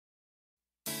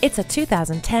It's a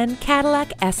 2010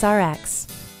 Cadillac SRX.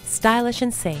 Stylish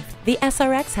and safe, the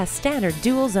SRX has standard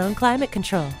dual-zone climate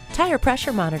control, tire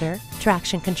pressure monitor,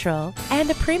 traction control, and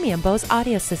a premium Bose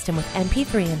audio system with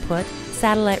MP3 input,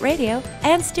 satellite radio,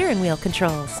 and steering wheel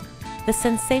controls. The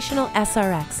sensational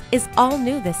SRX is all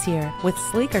new this year with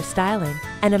sleeker styling,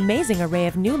 an amazing array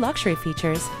of new luxury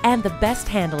features, and the best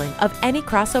handling of any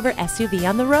crossover SUV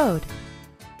on the road.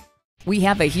 We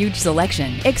have a huge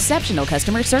selection, exceptional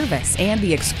customer service, and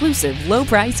the exclusive low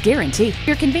price guarantee.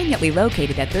 You're conveniently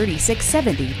located at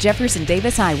 3670 Jefferson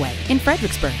Davis Highway in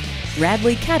Fredericksburg.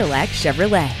 Radley Cadillac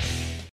Chevrolet.